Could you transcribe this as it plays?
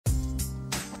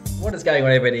What is going on,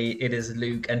 everybody? It is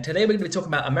Luke, and today we're going to be talking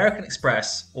about American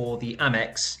Express, or the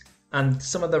AMEX, and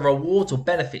some of the rewards or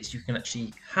benefits you can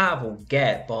actually have or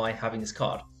get by having this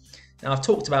card. Now, I've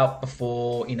talked about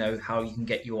before, how you can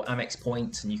get your AMEX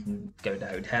points and you can go to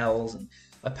hotels, and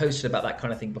I posted about that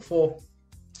kind of thing before.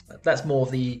 That's more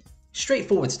of the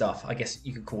straightforward stuff, I guess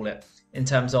you could call it, in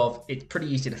terms of it's pretty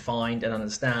easy to find and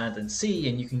understand and see,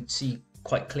 and you can see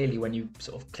quite clearly when you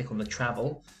sort of click on the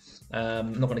travel.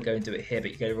 I'm not going to go into it here,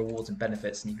 but you go to rewards and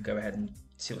benefits and you can go ahead and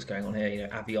see what's going on here.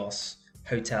 Avios,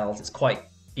 hotels, it's quite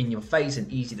in your face and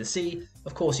easy to see.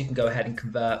 Of course, you can go ahead and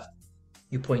convert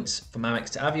your points from Amex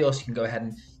to Avios. You can go ahead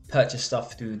and purchase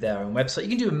stuff through their own website. You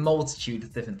can do a multitude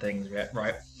of different things,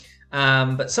 right?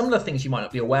 But some of the things you might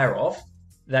not be aware of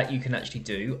that you can actually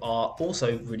do are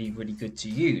also really, really good to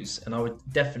use. And I would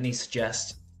definitely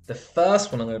suggest the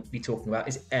first one I'm going to be talking about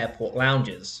is airport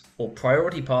lounges, or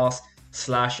priority pass /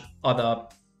 other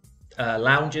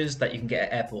lounges that you can get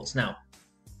at airports. Now,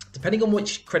 depending on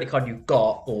which credit card you've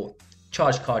got or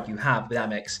charge card you have with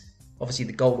Amex, obviously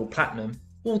the gold or platinum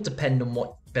will depend on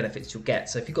what benefits you'll get.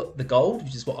 So if you've got the gold,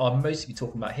 which is what I'll mostly be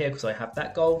talking about here because I have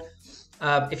that gold,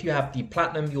 if you have the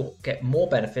platinum, you'll get more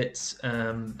benefits,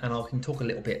 and I can talk a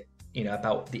little bit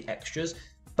about the extras.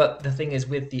 But the thing is,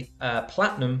 with the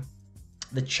platinum,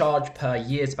 the charge per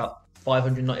year is about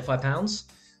 £595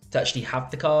 to actually have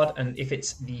the card, and if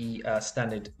it's the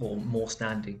standard or more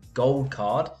standard gold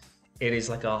card, it is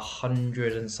like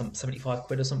 175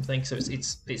 quid or something. So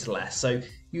it's less. So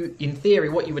you, in theory,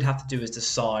 what you would have to do is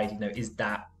decide, is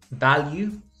that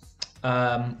value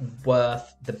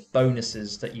worth the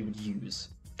bonuses that you would use,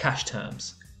 cash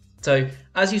terms. So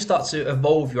as you start to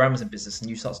evolve your Amazon business and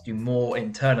you start to do more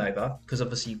in turnover, because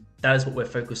obviously that is what we're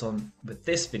focused on with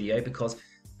this video, because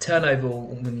turnover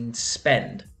will mean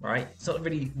spend, right? It's not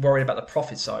really worried about the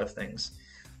profit side of things.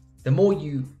 The more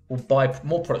you will buy,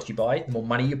 more products you buy, the more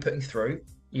money you're putting through,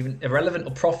 even irrelevant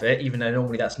of profit, even though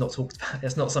normally that's not talked about,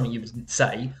 that's not something you would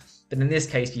say. But in this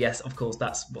case, yes, of course,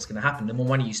 that's what's going to happen. The more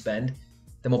money you spend,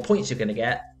 the more points you're going to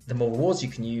get, the more rewards you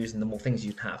can use, and the more things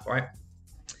you can have, right?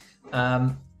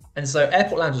 And so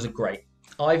airport lounges are great.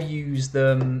 I've used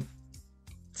them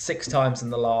 6 times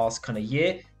in the last kind of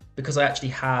year, because I actually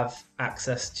have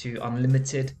access to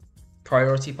unlimited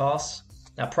priority pass.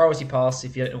 Now, priority pass,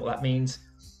 if you don't know what that means,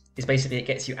 is basically it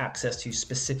gets you access to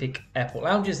specific airport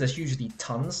lounges. There's usually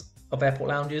tons of airport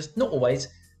lounges, not always.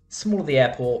 Smaller the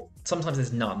airport, sometimes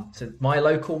there's none. So my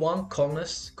local one,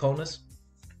 Colness,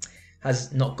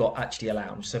 has not got actually a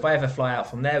lounge. So if I ever fly out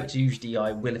from there, which usually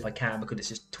I will if I can, because it's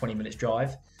just 20 minutes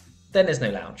drive, then there's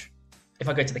no lounge. If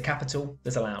I go to the capital,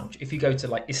 there's a lounge. If you go to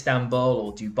like Istanbul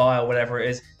or Dubai or whatever it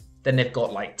is, then they've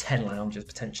got like 10 lounges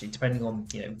potentially, depending on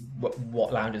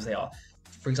what lounges they are.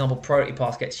 For example, Priority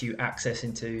Pass gets you access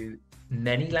into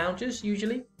many lounges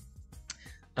usually.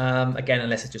 Again,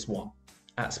 unless it's just one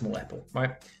at a small airport,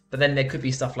 right? But then there could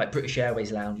be stuff like British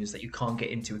Airways lounges that you can't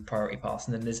get into with Priority Pass,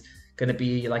 and then there's going to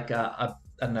be like a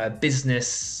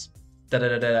business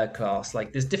class.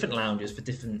 Like there's different lounges for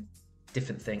different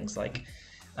things. Like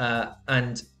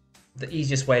and the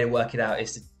easiest way to work it out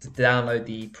is to download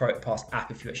the Priority Pass app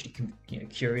if you're actually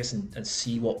curious and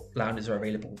see what lounges are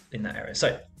available in that area.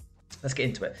 So let's get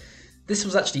into it. This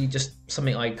was actually just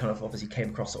something I kind of obviously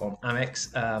came across on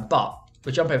Amex, but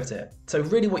we'll jump over to it. So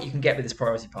really what you can get with this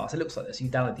Priority Pass, it looks like this. You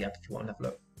can download the app if you want to have a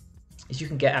look. Is you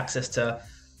can get access to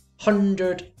over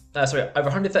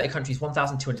 130 countries,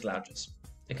 1,200 lounges.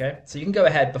 Okay, so you can go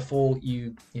ahead before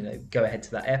you go ahead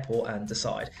to that airport and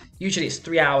decide. Usually it's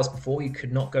 3 hours before. You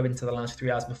could not go into the lounge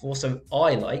 3 hours before. So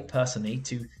I like personally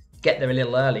to get there a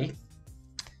little early.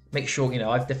 Make sure,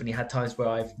 I've definitely had times where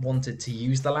I've wanted to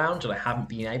use the lounge and I haven't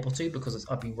been able to because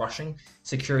I've been rushing.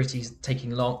 Security's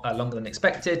taking longer than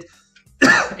expected.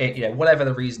 Whatever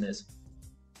the reason is.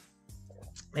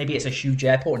 Maybe it's a huge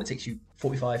airport and it takes you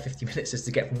 45, 50 minutes just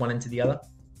to get from one end to the other.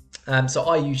 So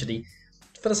I usually,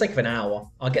 for the sake of an hour,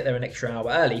 I'll get there an extra hour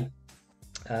early.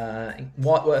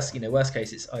 Worst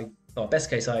case, best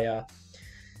case, I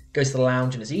go to the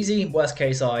lounge and it's easy. Worst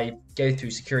case, I go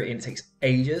through security and it takes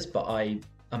ages, but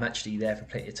I'm actually there for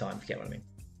plenty of time, if you get what I mean.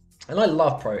 And I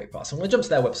love Priority Pass. So I'm going to jump to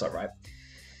their website, right?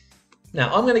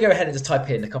 Now, I'm going to go ahead and just type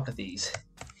in a couple of these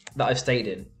that I've stayed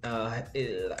in. How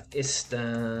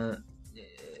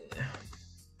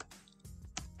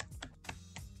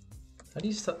do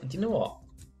you start? Do you know what?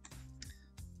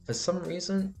 For some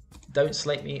reason, don't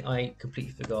slate me, I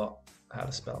completely forgot how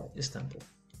to spell Istanbul.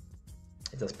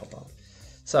 It does pop up.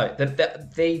 So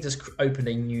they just opened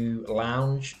a new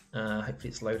lounge. Hopefully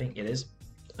it's loading. It is.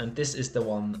 And this is the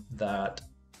one that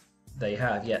they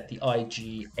have. Yeah, the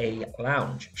IGA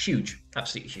lounge. Huge.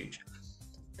 Absolutely huge.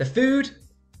 The food,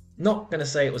 Not gonna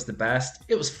say it was the best.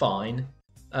 It was fine.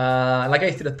 And I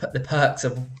go through the perks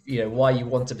of why you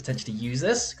want to potentially use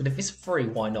this. Because if it's free,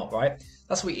 why not, right?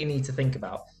 That's what you need to think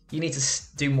about. You need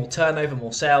to do more turnover,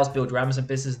 more sales, build your Amazon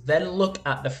business. Then look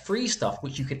at the free stuff,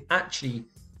 which you can actually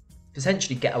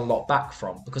potentially get a lot back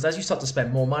from. Because as you start to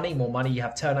spend more money, you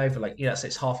have turnover. Like so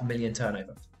it's 500,000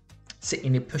 turnover.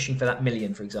 Sitting you're pushing for that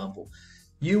million, for example.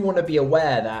 You want to be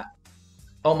aware that,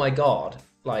 oh my god,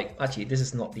 like actually this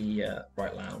is not the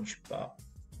right lounge, but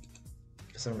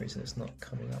for some reason it's not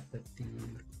coming up with the.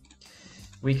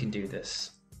 We can do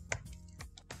this.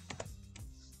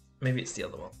 Maybe it's the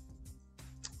other one.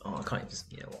 Oh, I can't even.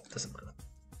 You know what? Doesn't matter.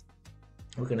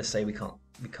 We're gonna say we can't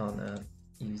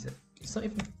use it. It's not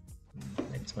even.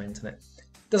 Maybe it's my internet.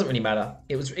 Doesn't really matter.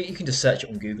 You can just search it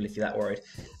on Google if you're that worried.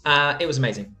 It was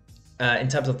amazing in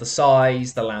terms of the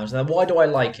size, the lounge. Now, why do I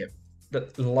like it?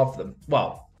 Love them.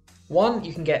 Well, one,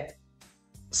 you can get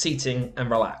seating and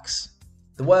relax.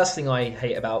 The worst thing I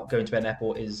hate about going to an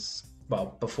airport is,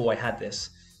 well, before I had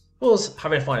this, was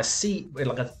having to find a seat with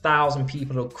like 1,000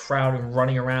 people who are crowding,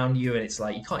 running around you, and it's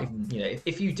like you can't even,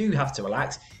 if you do have to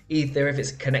relax, either if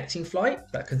it's a connecting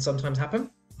flight, that can sometimes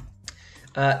happen,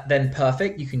 then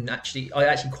perfect. I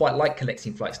actually quite like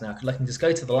connecting flights now because I can just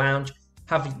go to the lounge,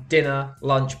 have dinner,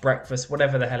 lunch, breakfast,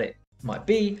 whatever the hell it might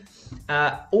be,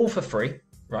 all for free,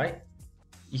 right?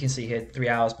 You can see here 3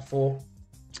 hours before,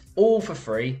 all for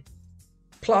free,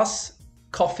 plus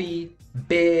coffee,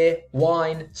 beer,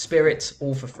 wine, spirits,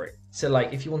 all for free. So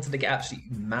like if you wanted to get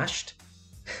absolutely mashed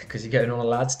because you're going on a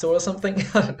lads tour or something,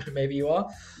 maybe you are,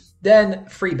 then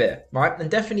free beer, right? And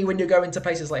definitely when you're going to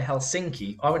places like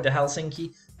Helsinki, I went to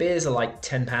Helsinki, beers are like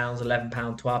 £10, £11,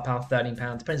 £12,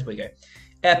 £13, depends where you go.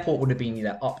 Airport would have been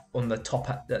up on the top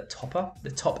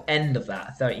end of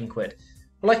that, 13 quid.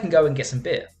 Well, I can go and get some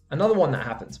beer. Another one that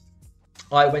happened,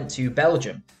 I went to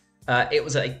Belgium. It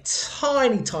was a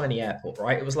tiny airport,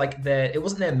 right? It was like it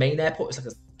wasn't their main airport. It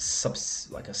was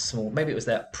like a small, maybe it was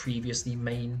their previously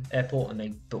main airport and they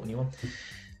built a new one.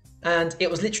 And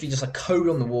it was literally just a code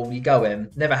on the wall. You go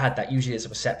in, never had that. Usually it's a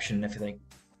reception and everything.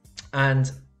 And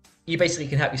you basically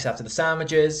can help yourself to the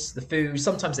sandwiches, the food.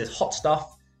 Sometimes there's hot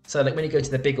stuff. So like when you go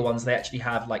to the bigger ones, they actually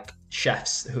have like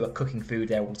chefs who are cooking food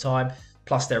there all the time.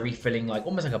 Plus they're refilling like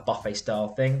almost like a buffet style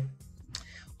thing.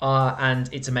 And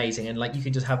it's amazing. And like you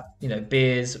can just have,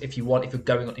 beers if you want, if you're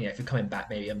going on, if you're coming back,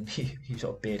 maybe you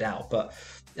sort of beard out. But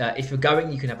if you're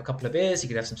going, you can have a couple of beers, you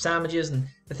can have some sandwiches. And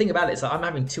the thing about it is that I'm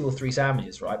having 2 or 3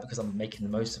 sandwiches, right? Because I'm making the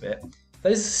most of it.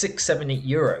 Those are 6, 7, 8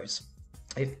 euros.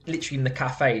 Literally in the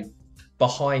cafe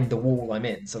behind the wall I'm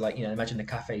in. So like, imagine the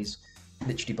cafe's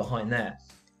literally behind there.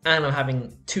 And I'm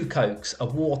having 2 Cokes, a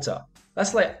water.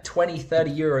 That's like 20,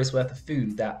 30 euros worth of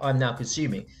food that I'm now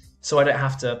consuming. So I don't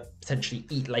have to potentially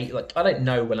eat late. Like I don't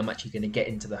know when I'm actually going to get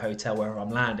into the hotel where I'm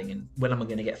landing and when I'm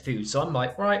going to get food. So I'm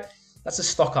like, right, let's just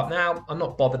stock up now. I'm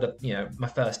not bothered, my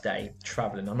first day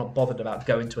traveling. I'm not bothered about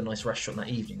going to a nice restaurant that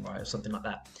evening, right, or something like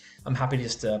that. I'm happy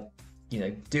just to,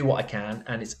 do what I can.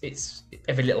 And it's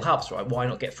every little helps, right? Why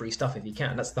not get free stuff if you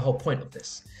can? That's the whole point of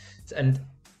this. And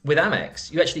with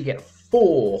Amex, you actually get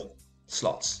 4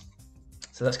 slots.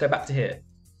 So let's go back to here.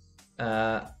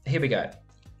 Here we go.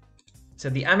 So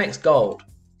the Amex Gold,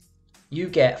 you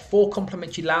get 4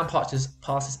 complimentary lounge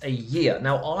passes a year.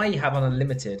 Now I have an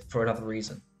unlimited for another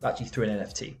reason, actually through an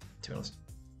NFT, to be honest,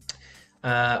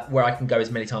 where I can go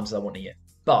as many times as I want a year.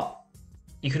 But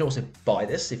you can also buy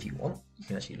this if you want. You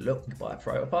can actually look and buy a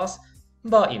Pro Pass,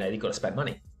 but you've got to spend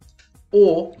money.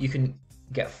 Or you can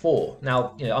get 4.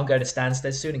 Now I'm going to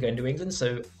Stansted soon and going to England,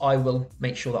 so I will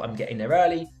make sure that I'm getting there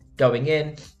early, going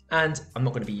in. And I'm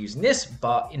not going to be using this,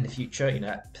 but in the future,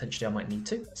 potentially I might need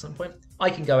to at some point. I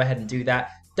can go ahead and do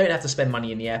that. Don't have to spend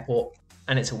money in the airport,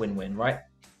 and it's a win-win, right?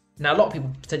 Now, a lot of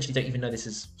people potentially don't even know this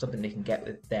is something they can get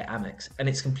with their Amex, and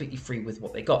it's completely free with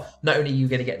what they got. Not only are you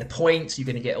going to get the points, you're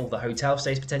going to get all the hotel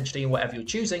stays potentially, and whatever you're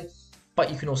choosing, but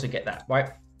you can also get that, right?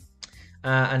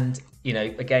 And,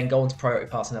 again, go on to Priority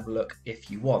Pass and have a look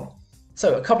if you want.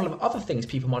 So a couple of other things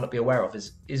people might not be aware of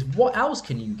is what else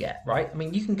can you get, right? I mean,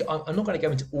 I'm not going to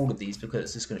go into all of these because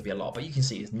it's just going to be a lot, but you can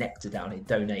see it's Nectar down here,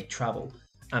 donate, travel,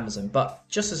 Amazon. But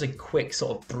just as a quick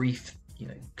sort of brief,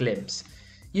 glimpse,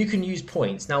 you can use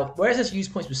points. Now, whereas it says use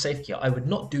points with SafeKey, I would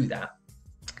not do that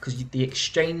because the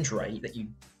exchange rate that you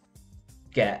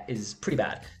get is pretty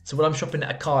bad. So when I'm shopping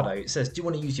at Ocado, it says, do you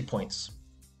want to use your points?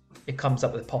 It comes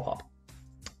up with a pop-up.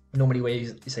 Normally where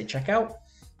you say checkout,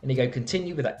 and you go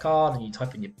continue with that card and you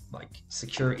type in your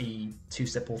security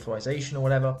 2-step authorization or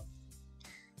whatever.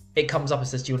 It comes up and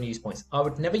says, do you want to use points? I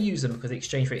would never use them because the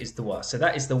exchange rate is the worst. So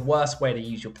that is the worst way to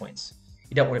use your points.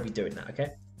 You don't want to be doing that,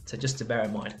 okay? So just to bear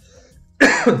in mind.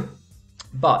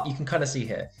 But you can kind of see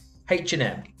here,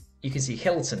 H&M, you can see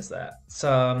Hilton's there,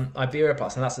 some Iberia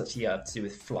Plus, and that's actually to do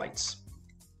with flights.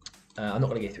 I'm not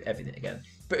going to go through everything again.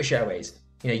 British Airways,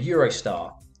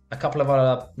 Eurostar, a couple of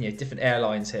other different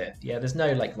airlines here. Yeah, there's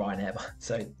no like Ryanair,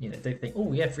 so don't think,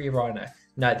 oh yeah, free Ryanair.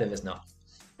 No, there is not.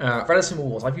 Radisson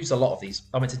Rewards, I've used a lot of these.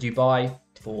 I went to Dubai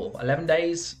for 11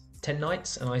 days, 10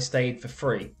 nights, and I stayed for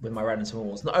free with my Radisson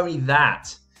Rewards. Not only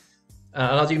that, and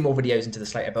I'll do more videos into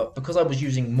this later, but because I was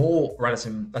using more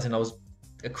Radisson, as in I was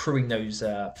accruing those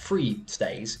free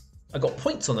stays, I got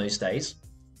points on those stays.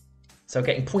 So I'm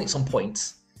getting points on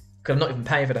points, because I'm not even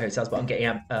paying for the hotels, but I'm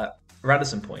getting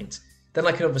Radisson points. Then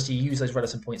I can obviously use those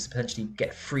Radisson points to potentially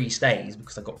get free stays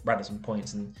because I got Radisson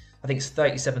points, and I think it's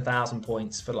 37,000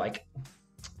 points for like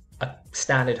a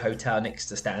standard hotel next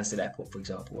to Stansted Airport, for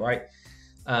example, right?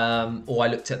 Or I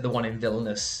looked at the one in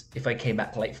Vilnius. If I came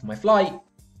back late for my flight,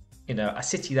 a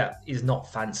city that is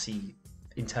not fancy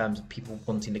in terms of people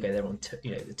wanting to go there on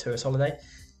the tourist holiday,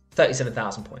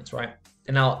 37,000 points, right?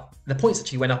 And now the points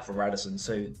actually went up for Radisson,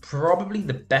 so probably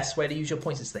the best way to use your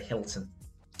points is the Hilton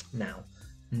now,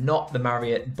 not the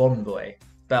Marriott Bonvoy.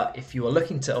 But if you are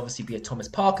looking to obviously be a Thomas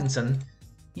Parkinson,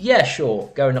 yeah, sure,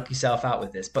 go and knock yourself out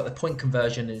with this. But the point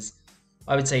conversion is,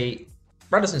 I would say,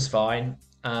 Radisson's fine,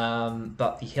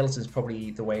 but the Hilton's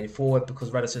probably the way forward,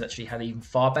 because Radisson actually had an even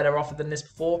far better offer than this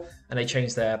before, and they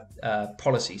changed their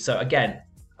policy. So again,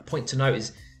 a point to note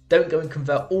is, don't go and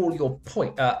convert all your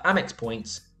Amex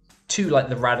points to like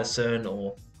the Radisson,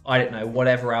 or I don't know,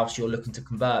 whatever else you're looking to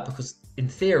convert, because in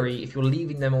theory, if you're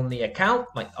leaving them on the account,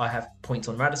 like I have points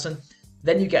on Radisson,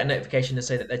 then you get a notification to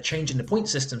say that they're changing the point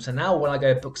system. So now when I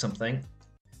go book something,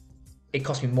 it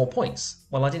costs me more points.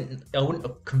 Well, I wouldn't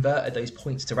have converted those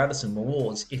points to Radisson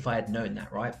Rewards if I had known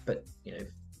that, right? But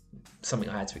something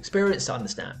I had to experience to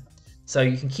understand. So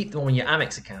you can keep them on your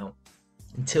Amex account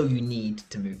until you need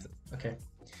to move them. Okay.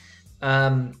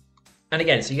 And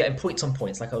again, so you're getting points on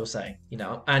points, like I was saying,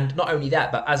 and not only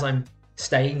that, but as I'm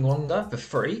staying longer for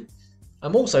free,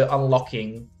 I'm also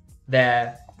unlocking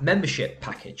their membership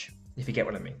package, if you get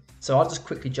what I mean. So I'll just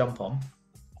quickly jump on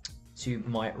to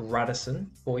my Radisson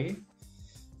for you.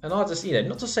 And I'll just,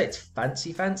 not to say it's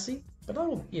fancy, but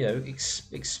I'll,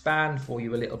 expand for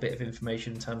you a little bit of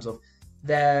information in terms of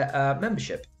their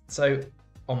membership. So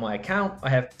on my account, I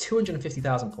have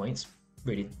 250,000 points.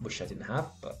 Really wish I didn't have,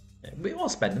 but I'll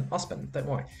spend them, don't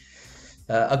worry.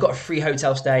 I got a free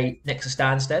hotel stay next to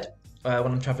Stansted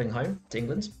when I'm traveling home to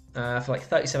England for like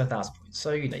 37,000 points.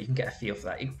 So, you can get a feel for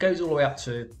that. It goes all the way up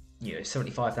to,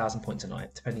 75,000 points a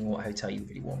night, depending on what hotel you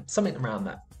really want. Something around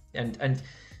that. And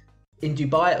in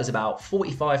Dubai, it was about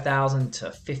 45,000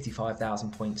 to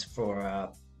 55,000 points for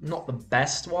not the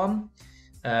best one,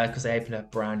 because they opened a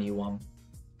brand new one,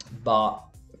 but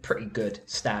a pretty good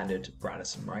standard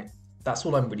Radisson, right? That's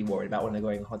all I'm really worried about when they're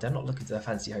going on holiday. I'm not looking to a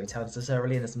fancy hotel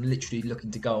necessarily, unless I'm literally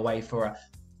looking to go away for a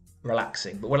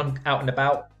relaxing. But when I'm out and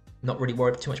about, not really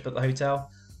worried too much about the hotel,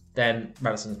 then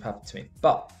Radisson's perfect to me.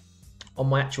 But on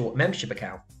my actual membership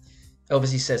account, it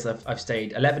obviously says that I've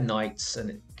stayed 11 nights,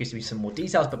 and it gives me some more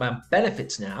details, but my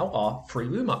benefits now are free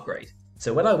room upgrade.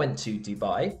 So when I went to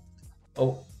Dubai,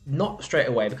 not straight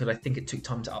away, because I think it took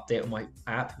time to update on my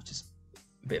app, which is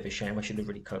a bit of a shame. I should have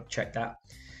really kind of checked that.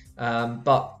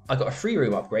 But I got a free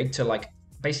room upgrade to like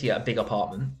basically a big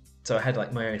apartment. So I had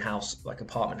like my own house, like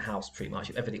apartment house, pretty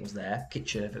much. Everything was there,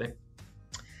 kitchen, everything.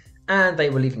 And they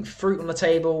were leaving fruit on the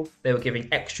table. They were giving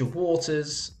extra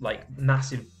waters, like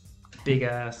massive, big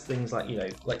ass things like,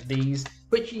 like these,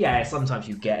 which, yeah, sometimes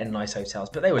you get in nice hotels,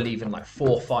 but they were leaving like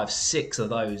 4, 5, 6 of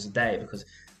those a day, because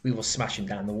we were smashing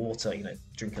down the water,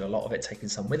 drinking a lot of it, taking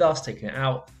some with us, taking it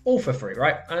out, all for free,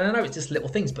 right? And I know it's just little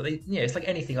things, but it's like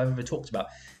anything I've ever talked about.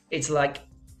 It's like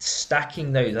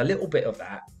stacking those, a little bit of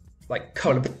that, like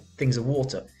couple of things of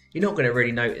water. You're not going to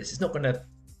really notice. It's not going to,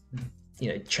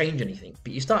 change anything.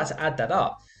 But you start to add that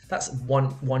up. That's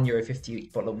 €1.50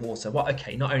 each bottle of water. Well,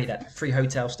 okay, not only that, free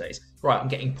hotel stays. Right, I'm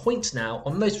getting points now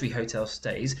on those free hotel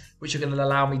stays, which are going to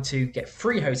allow me to get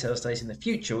free hotel stays in the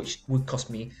future, which would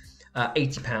cost me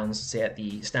 £80, say at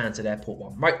the Stansted Airport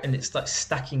one, right? And it's like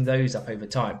stacking those up over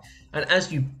time. And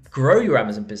as you grow your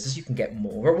Amazon business, you can get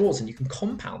more rewards and you can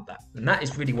compound that. And that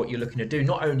is really what you're looking to do,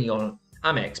 not only on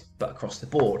Amex, but across the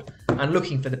board, and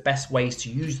looking for the best ways to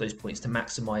use those points to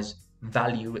maximize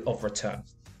value of return.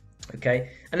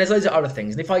 Okay, and there's loads of other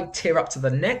things. And if I tier up to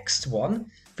the next one,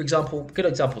 for example, good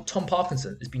example, Tom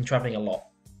Parkinson has been traveling a lot.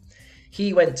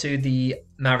 He went to the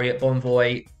Marriott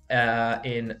Bonvoy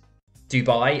in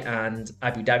Dubai and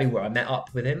Abu Dhabi, where I met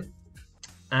up with him.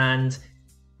 And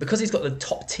because he's got the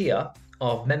top tier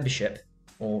of membership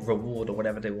or reward or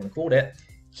whatever they want to call it,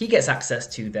 he gets access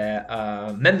to their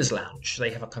members lounge. They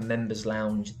have like a members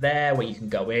lounge there where you can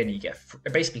go in and you get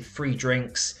basically free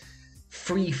drinks,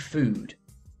 free food.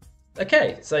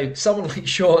 Okay, so someone like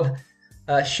Sean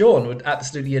would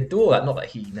absolutely adore that. Not that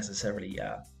he necessarily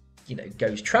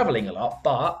goes traveling a lot,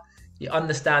 but you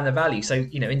understand the value. So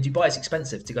in Dubai it's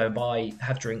expensive to go and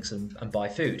have drinks and buy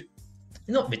food.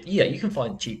 You can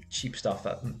find cheap stuff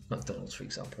at McDonald's, for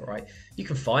example, right? You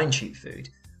can find cheap food,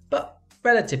 but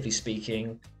relatively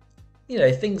speaking,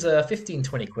 things are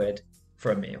 15-20 quid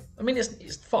for a meal. I mean,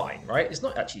 it's fine, right? It's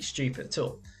not actually stupid at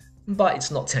all, but it's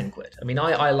not 10 quid. I mean,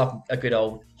 I love a good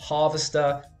old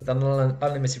Harvester with an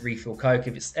unlimited refill Coke.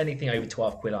 If it's anything over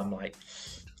 12 quid, I'm like,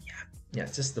 yeah,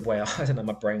 it's just the way I don't know,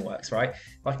 my brain works, right?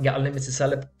 If I can get unlimited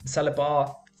salad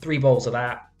bar, 3 bowls of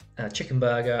that, chicken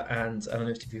burger, and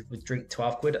unlimited with drink,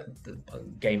 12 quid,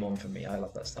 game on for me. I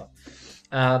love that stuff.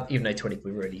 Even though 20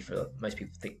 quid really, for most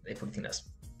people, they probably think that's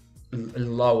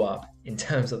lower in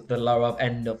terms of the lower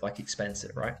end of like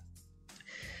expensive, right?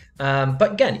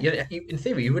 But again, in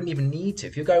theory, you wouldn't even need to.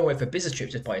 If you're going away for a business trip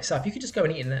just by yourself, you could just go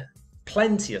and eat in there.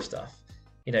 Plenty of stuff,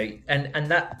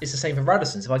 and that is the same for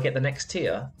Radisson's. If I get the next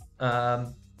tier,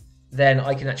 then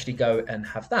I can actually go and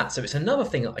have that. So it's another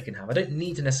thing that I can have. I don't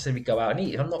need to necessarily go out and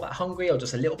eat. If I'm not that hungry or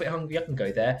just a little bit hungry, I can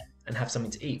go there and have something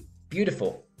to eat.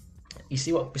 Beautiful. You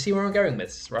see where I'm going with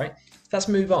this, right? Let's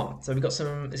move on. So we've got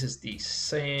some, this is the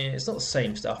same, it's not the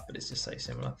same stuff, but it's just so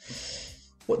similar.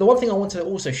 Well, the one thing I want to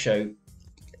also show,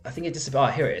 I think it just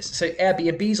about, here it is. So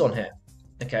Airbnb's on here,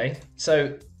 okay?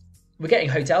 So we're getting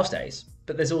hotel stays,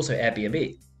 but there's also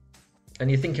Airbnb.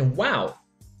 And you're thinking, wow,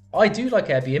 I do like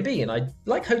Airbnb and I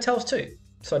like hotels too.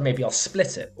 So maybe I'll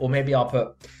split it, or maybe I'll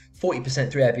put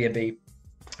 40% through Airbnb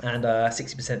and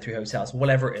 60% through hotels,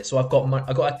 whatever it is. So I've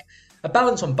got a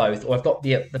balance on both, or I've got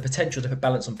the potential to put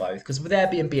balance on both, because with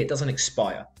Airbnb it doesn't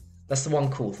expire. That's the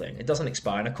one cool thing. It doesn't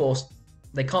expire, and of course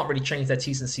they can't really change their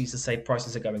T's and C's to say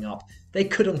prices are going up. They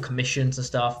could on commissions and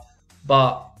stuff,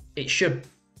 but it should,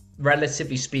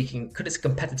 relatively speaking, because it's a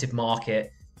competitive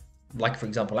market, like for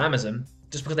example Amazon,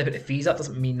 just because they put the fees up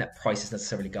doesn't mean that prices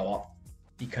necessarily go up.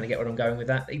 You kind of get what I'm going with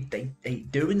that. They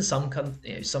do in some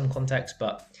context,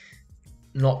 but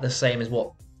not the same as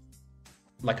what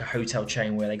like a hotel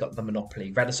chain where they got the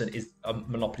monopoly. Radisson is a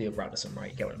monopoly of Radisson,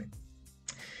 right? You get what I mean?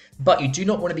 But you do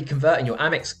not want to be converting your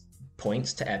AMEX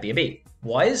points to Airbnb.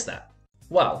 Why is that?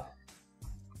 Well,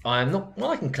 I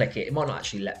can click it. It might not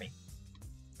actually let me,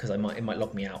 because it might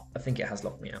log me out. I think it has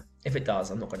logged me out. If it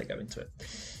does, I'm not going to go into it.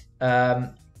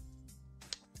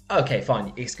 Okay,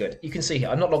 fine. It's good. You can see here.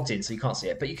 I'm not logged in, so you can't see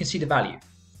it, but you can see the value.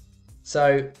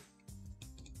 So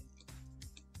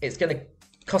it's going to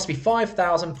cost me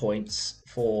 5,000 points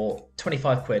for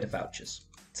 25 quid of vouchers.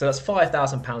 So that's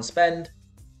 £5,000 spend,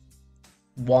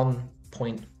 1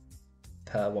 point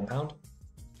per £1.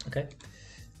 Okay.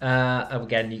 And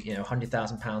again,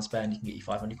 £100,000 spend, you can get you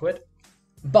 500 quid.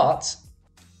 But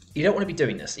you don't want to be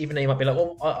doing this, even though you might be like,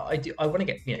 well, I want to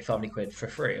get 500 quid for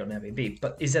free on Airbnb.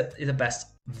 But is it the best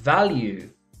value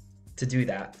to do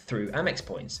that through Amex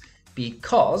points?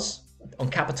 Because on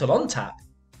CAPITALONTAP,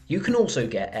 you can also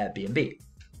get Airbnb.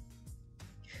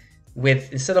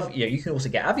 Instead of you can also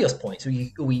get Avios points, or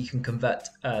you can convert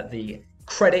the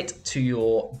credit to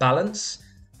your balance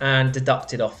and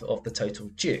deduct it off of the total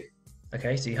due.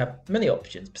 Okay, so you have many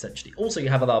options potentially. Also, you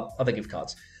have other gift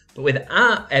cards, but with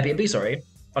Airbnb,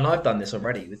 and I've done this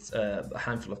already with a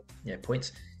handful of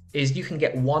points, is you can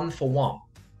get 1 for 1.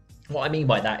 What I mean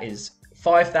by that is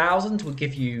 5,000 will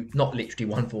give you, not literally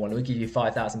 1 for 1, it would give you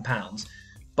 £5,000,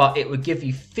 but it would give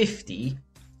you £50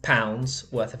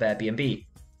 worth of Airbnb.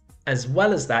 As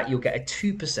well as that, you'll get a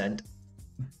 2%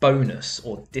 bonus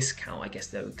or discount, I guess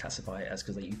they would classify it as,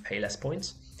 because you pay less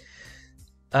points,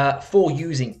 for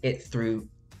using it through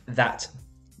that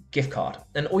gift card.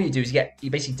 And all you do is you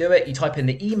basically do it, you type in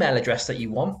the email address that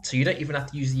you want, so you don't even have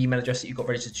to use the email address that you've got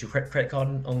registered to your credit card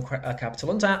on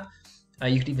CAPITALONTAP.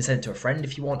 You could even send it to a friend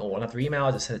if you want, or another email.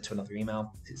 I just send it to another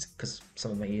email, because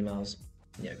some of my emails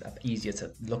are easier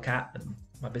to look at than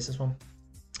my business one.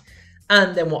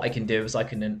 And then what I can do is I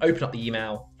can then open up the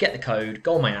email, get the code,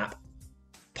 go on my app,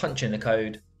 punch in the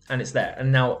code, and it's there. And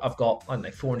now I've got,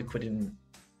 400 quid in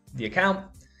the account.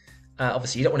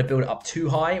 Obviously, you don't want to build it up too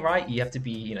high, right? You have to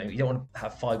be, you don't want to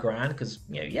have $5,000, because,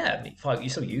 you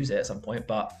still use it at some point,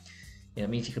 but, it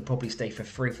means you could probably stay for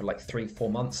free for like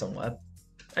 3-4 months somewhere.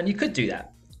 And you could do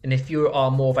that. And if you are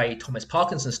more of a Thomas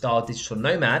Parkinson style digital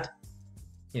nomad,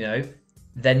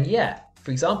 then yeah. For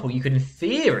example, you could, in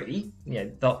theory,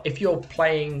 if you're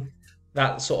playing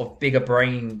that sort of bigger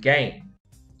brain game,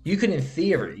 you can, in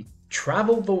theory,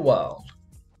 travel the world,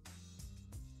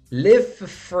 live for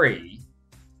free,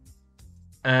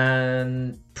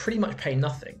 and pretty much pay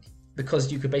nothing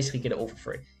because you could basically get it all for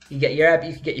free. You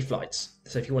could get your flights.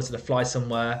 So if you wanted to fly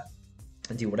somewhere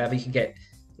and do whatever, you can get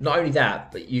not only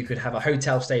that, but you could have a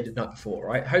hotel stay the night before,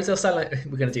 right? Hotel stay night,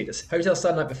 we're going to do this. Hotel stay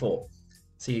the night before.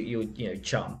 So you know,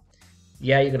 chum.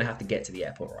 Yeah, you're going to have to get to the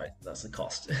airport, right? That's the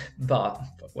cost. but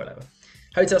whatever.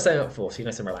 Hotel stay the night before, so you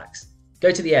know, to relax.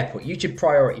 Go to the airport. Use your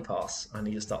priority pass. I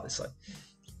need to start this side.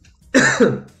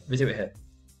 We do it here.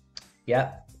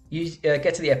 Yeah.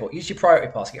 Get to the airport. Use your priority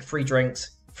pass. Get free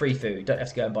drinks, free food. You don't have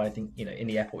to go and buy anything, you know, in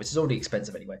the airport, which is already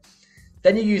expensive anyway.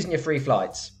 Then you're using your free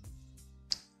flights.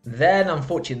 Then,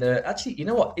 unfortunately, actually, you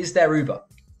know what? Is there Uber?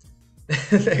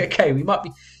 Okay, we might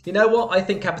be. You know what? I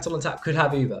think Capital on Tap could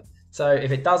have Uber. So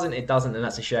if it doesn't, it doesn't, and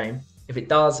that's a shame. If it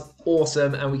does,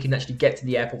 awesome, and we can actually get to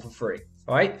the airport for free.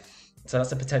 All right? So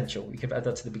that's a potential. We could add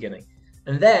that to the beginning.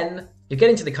 And then you're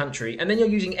getting to the country, and then you're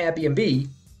using Airbnb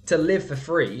to live for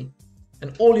free.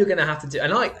 And all you're going to have to do,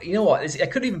 and you know what?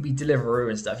 It could even be Deliveroo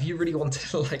and stuff. If you really wanted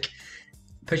to like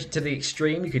push it to the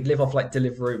extreme, you could live off like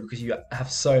Deliveroo because you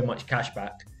have so much cash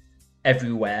back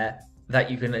everywhere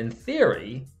that you can, in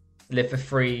theory, live for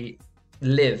free.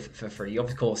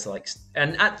 Of course, like,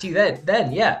 and actually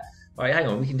then yeah. All right, hang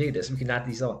on, we can do this. We can add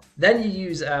these on. Then you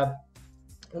use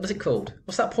what is it called?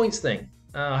 What's that points thing?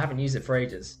 I haven't used it for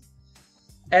ages.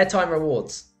 Airtime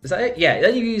rewards. Is that it? Yeah.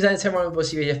 Then you use airtime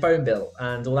rewards for your phone bill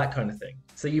and all that kind of thing.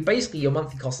 So you basically your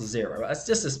monthly cost is zero. That's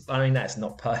just I mean that's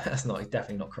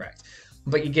definitely not correct.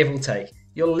 But you give or take.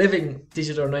 Your living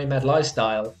digital nomad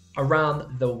lifestyle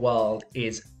around the world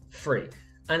is free.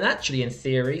 And actually, in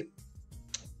theory,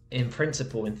 in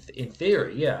principle, in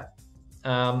theory, yeah,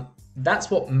 that's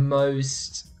what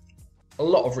a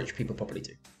lot of rich people probably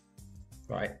do,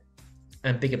 right?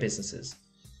 And bigger businesses,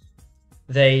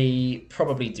 they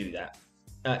probably do that.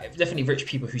 Definitely rich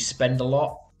people who spend a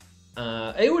lot.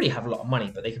 They already have a lot of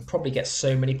money, but they can probably get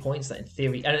so many points that in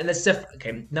theory, and there's definitely,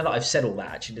 okay, now that I've said all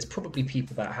that, actually, there's probably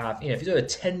people that have, you know, if you do a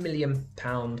 $10 million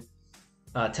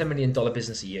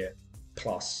business a year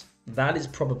plus, that is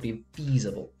probably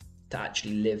feasible to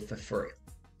actually live for free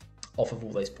off of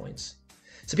all those points.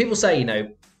 So people say, you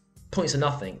know, points are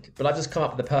nothing, but I've just come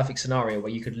up with the perfect scenario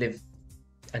where you could live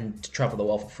and travel the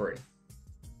world for free.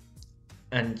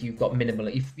 And you've got minimal,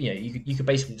 you could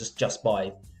basically just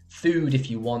buy food if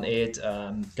you wanted,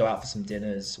 go out for some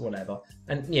dinners, whatever.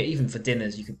 And yeah, even for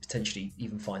dinners, you could potentially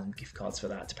even find some gift cards for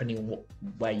that, depending on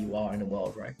where you are in the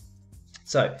world, right?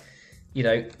 So, you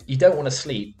know, you don't want to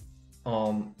sleep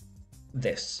on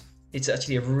this. It's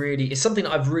actually it's something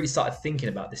that I've really started thinking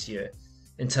about this year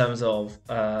in terms of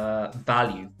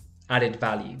added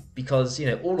value, because, you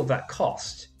know, all of that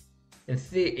cost, in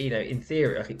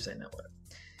theory, I keep saying that word,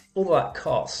 all that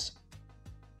cost,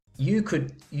 you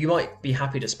might be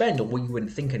happy to spend on what you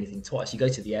wouldn't think anything twice. You go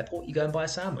to the airport, you go and buy a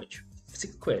sandwich for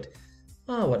 £6.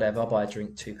 Oh, whatever, I'll buy a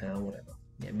drink, £2, whatever.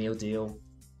 Yeah, meal deal.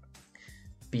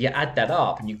 But you add that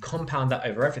up and you compound that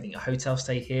over everything. A hotel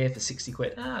stay here for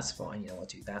 £60. That's fine, you know, I'll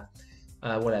do that.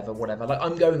 Whatever. Like,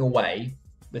 I'm going away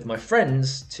with my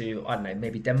friends to, I don't know,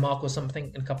 maybe Denmark or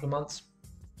something in a couple of months.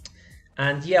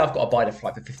 And yeah, I've got to buy the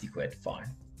flight for £50.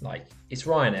 Fine. Like, it's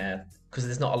Ryanair, because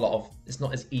there's not a lot of, it's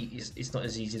not as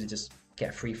easy to just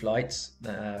get free flights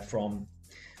from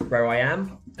where I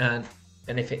am.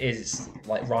 And if it is,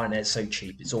 like, Ryanair is so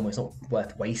cheap, it's almost not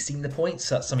worth wasting the points.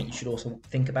 So that's something you should also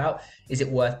think about. Is it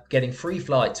worth getting free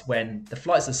flights when the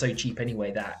flights are so cheap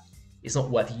anyway that it's not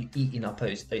worth you eating up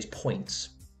those points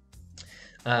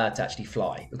to actually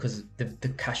fly? Because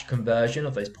the cash conversion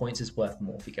of those points is worth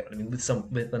more, if you get what I mean,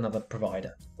 with another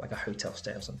provider, like a hotel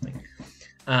stay or something.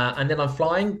 And then I'm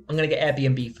flying, I'm going to get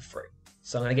Airbnb for free.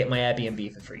 So I'm going to get my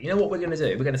Airbnb for free. You know what we're going to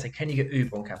do? We're going to say, can you get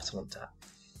Uber on Capital on Tap?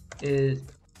 Is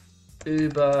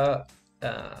Uber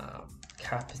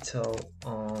Capital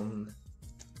on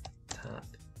Tap?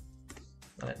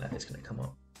 I don't know if it's going to come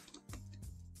up.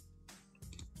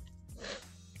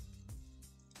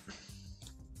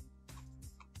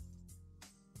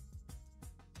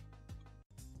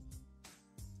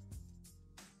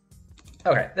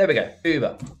 Okay, there we go.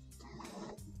 Uber.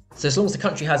 So as long as the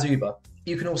country has Uber,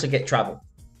 you can also get travel.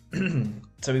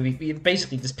 So we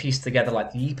basically just pieced together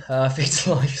like the perfect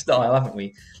lifestyle, haven't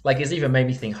we? Like, it's even made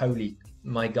me think, holy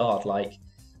my God, like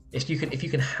if you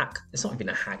can hack, it's not even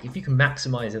a hack, if you can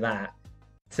maximize that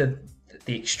to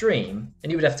the extreme,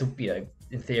 and you would have to, you know,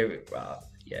 in theory,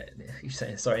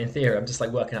 in theory, I'm just like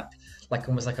working up, like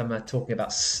almost like I'm talking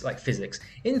about like physics.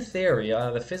 In theory,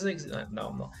 the physics, no,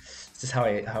 I'm not. It's just how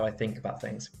I think about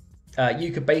things.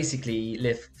 You could basically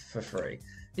live for free.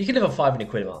 You could live on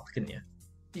 £500 a month, couldn't you?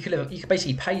 You could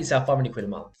basically pay yourself £500 a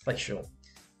month, like, sure,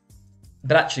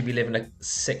 but actually be living a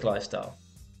sick lifestyle.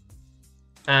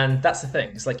 And that's the thing.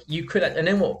 It's like you could, and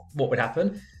then what would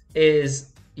happen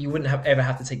is you wouldn't ever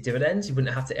have to take dividends. You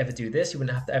wouldn't have to ever do this. You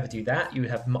wouldn't have to ever do that. You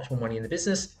would have much more money in the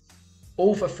business,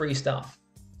 all for free stuff.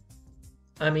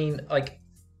 I mean, I've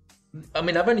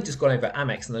only just gone over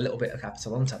AMEX and a little bit of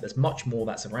CAPITALONTAP. There's much more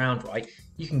that's around, right?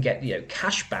 You can get,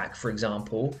 cashback, for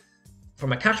example,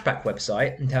 from a cashback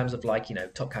website in terms of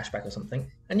top cashback or something,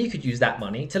 and you could use that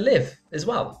money to live as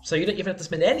well. So you don't even have to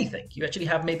spend anything. You actually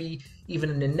have maybe even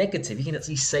in a negative, you can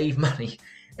actually save money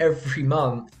every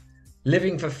month,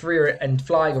 living for free and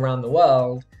flying around the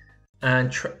world,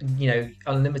 and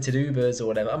unlimited Ubers or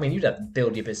whatever. I mean, you'd have to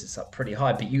build your business up pretty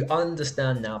high, but you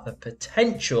understand now the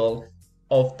potential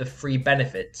of the free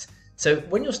benefits. So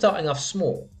when you're starting off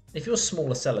small, if you're a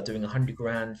smaller seller doing 100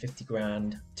 grand, 50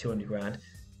 grand, 200 grand,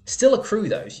 still accrue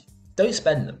those. Don't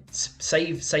spend them.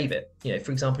 Save it.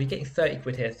 For example, you're getting 30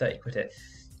 quid here, 30 quid here.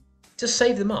 Just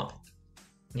save them up.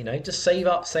 Just save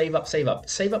up. Save up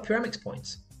your AMEX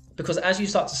points. Because as you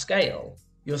start to scale,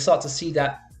 you'll start to see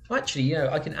that, actually,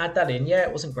 I can add that in. Yeah,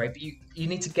 it wasn't great, but you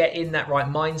need to get in that right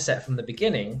mindset from the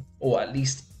beginning, or at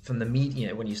least from the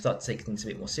when you start to take things a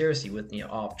bit more seriously with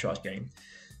arbitrage game.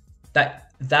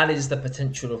 That is the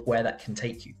potential of where that can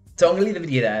take you. So I'm gonna leave the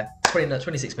video there.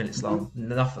 26 minutes long,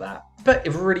 enough of that. But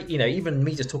it really, even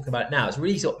me just talking about it now, it's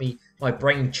really got my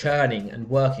brain churning and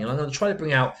working. And I'm gonna try to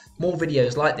bring out more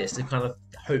videos like this to kind of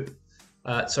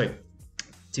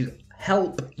to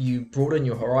help you broaden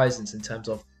your horizons in terms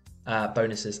of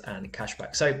bonuses and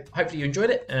cashback. So hopefully you enjoyed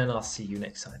it, and I'll see you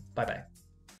next time. Bye bye.